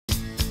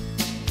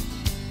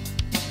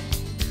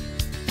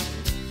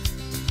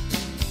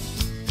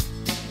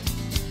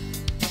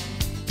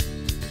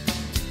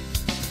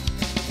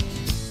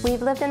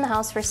We've lived in the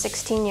house for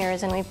 16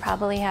 years and we've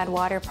probably had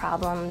water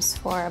problems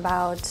for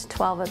about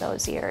 12 of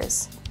those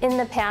years. In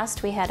the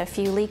past, we had a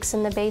few leaks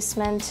in the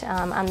basement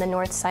on the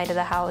north side of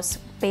the house,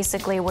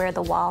 basically where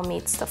the wall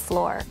meets the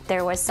floor.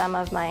 There was some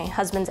of my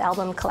husband's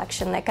album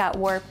collection that got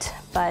warped,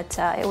 but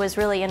it was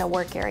really in a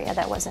work area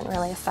that wasn't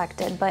really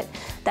affected. But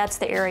that's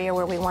the area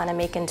where we want to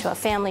make into a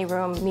family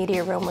room,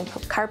 media room. We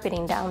put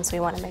carpeting down, so we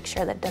want to make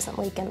sure that it doesn't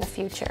leak in the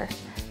future.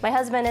 My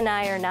husband and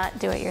I are not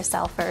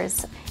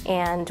do-it-yourselfers,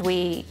 and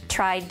we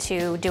tried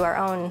to do our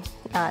own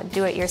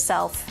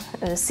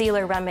do-it-yourself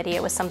sealer remedy.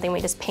 It was something we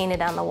just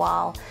painted on the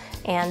wall,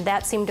 and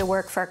that seemed to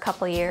work for a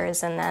couple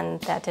years, and then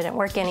that didn't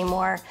work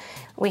anymore.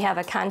 We have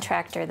a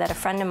contractor that a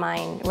friend of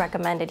mine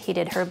recommended. He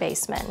did her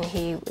basement, and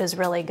he was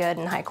really good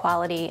and high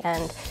quality,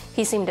 and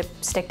he seemed to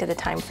stick to the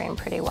time frame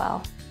pretty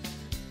well.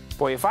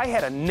 Boy, if I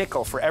had a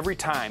nickel for every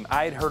time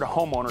I had heard a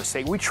homeowner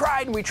say, we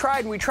tried and we tried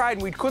and we tried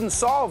and we couldn't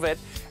solve it,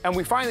 and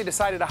we finally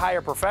decided to hire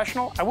a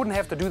professional, I wouldn't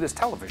have to do this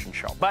television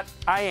show. But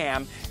I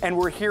am, and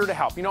we're here to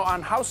help. You know,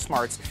 on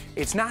HouseSmarts,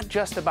 it's not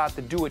just about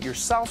the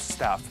do-it-yourself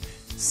stuff.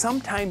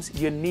 Sometimes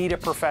you need a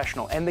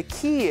professional, and the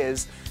key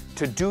is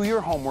to do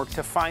your homework,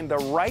 to find the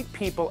right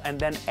people, and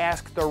then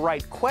ask the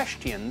right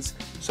questions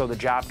so the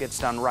job gets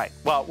done right.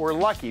 Well, we're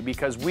lucky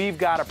because we've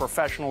got a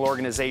professional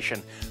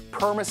organization.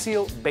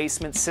 Permaseal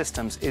Basement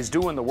Systems is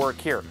doing the work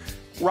here.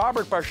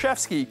 Robert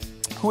Barshevsky,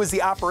 who is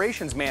the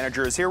operations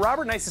manager, is here.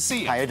 Robert, nice to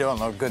see you. How you doing,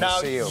 Lou? Good to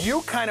see you. Now,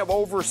 you kind of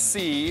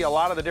oversee a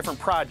lot of the different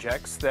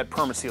projects that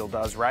Permaseal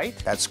does, right?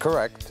 That's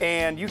correct.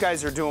 And you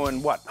guys are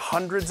doing, what,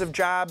 hundreds of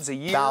jobs a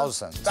year?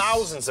 Thousands.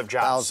 Thousands of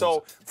jobs.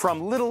 So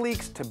from little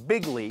leaks to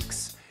big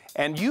leaks.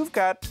 And you've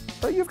got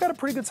a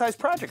pretty good-sized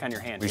project on your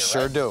hand. We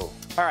sure do.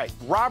 All right,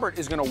 Robert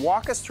is going to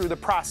walk us through the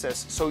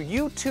process so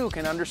you too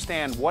can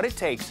understand what it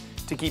takes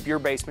to keep your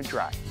basement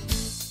dry.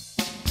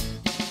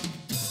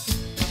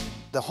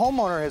 The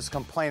homeowner has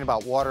complained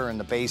about water in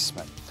the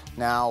basement.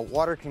 Now,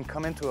 water can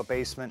come into a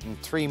basement in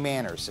three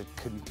manners. It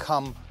can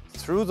come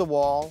through the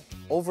wall,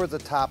 over the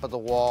top of the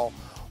wall,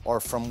 or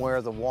from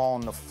where the wall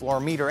and the floor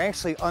meet, or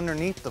actually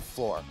underneath the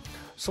floor.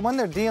 So when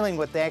they're dealing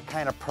with that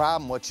kind of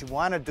problem, what you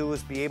want to do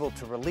is be able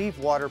to relieve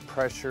water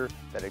pressure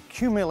that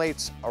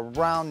accumulates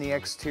around the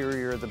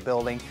exterior of the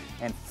building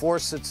and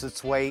forces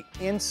its way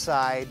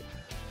inside,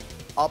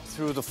 up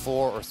through the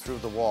floor or through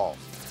the wall.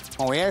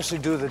 When we actually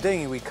do the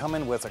digging, we come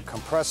in with a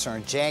compressor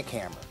and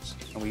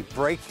jackhammers, and we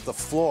break the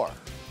floor,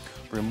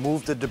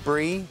 remove the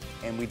debris,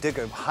 and we dig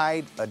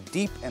a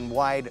deep and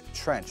wide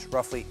trench,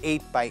 roughly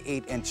 8 by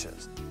 8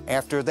 inches.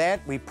 After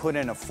that, we put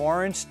in a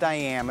 4-inch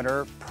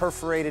diameter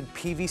perforated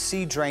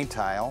PVC drain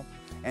tile,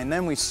 and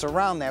then we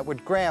surround that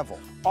with gravel.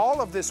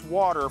 All of this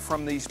water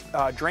from these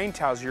drain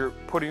tiles you're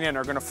putting in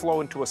are going to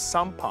flow into a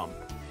sump pump.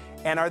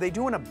 And are they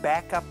doing a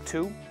backup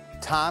too?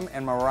 Tom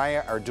and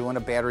Mariah are doing a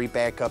battery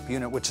backup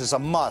unit, which is a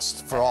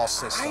must for all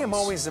systems. I am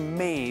always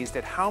amazed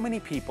at how many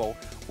people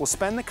will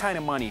spend the kind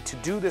of money to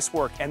do this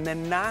work and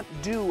then not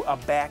do a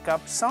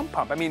backup sump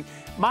pump. I mean,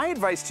 my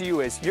advice to you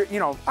is, you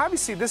know,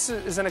 obviously this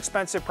is an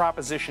expensive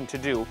proposition to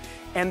do,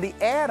 and the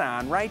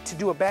add-on, right, to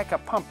do a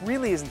backup pump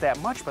really isn't that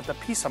much, but the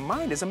peace of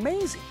mind is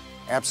amazing.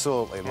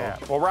 Absolutely, Lou. Yeah.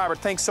 Well, Robert,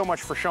 thanks so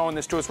much for showing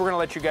this to us. We're going to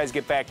let you guys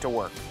get back to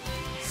work.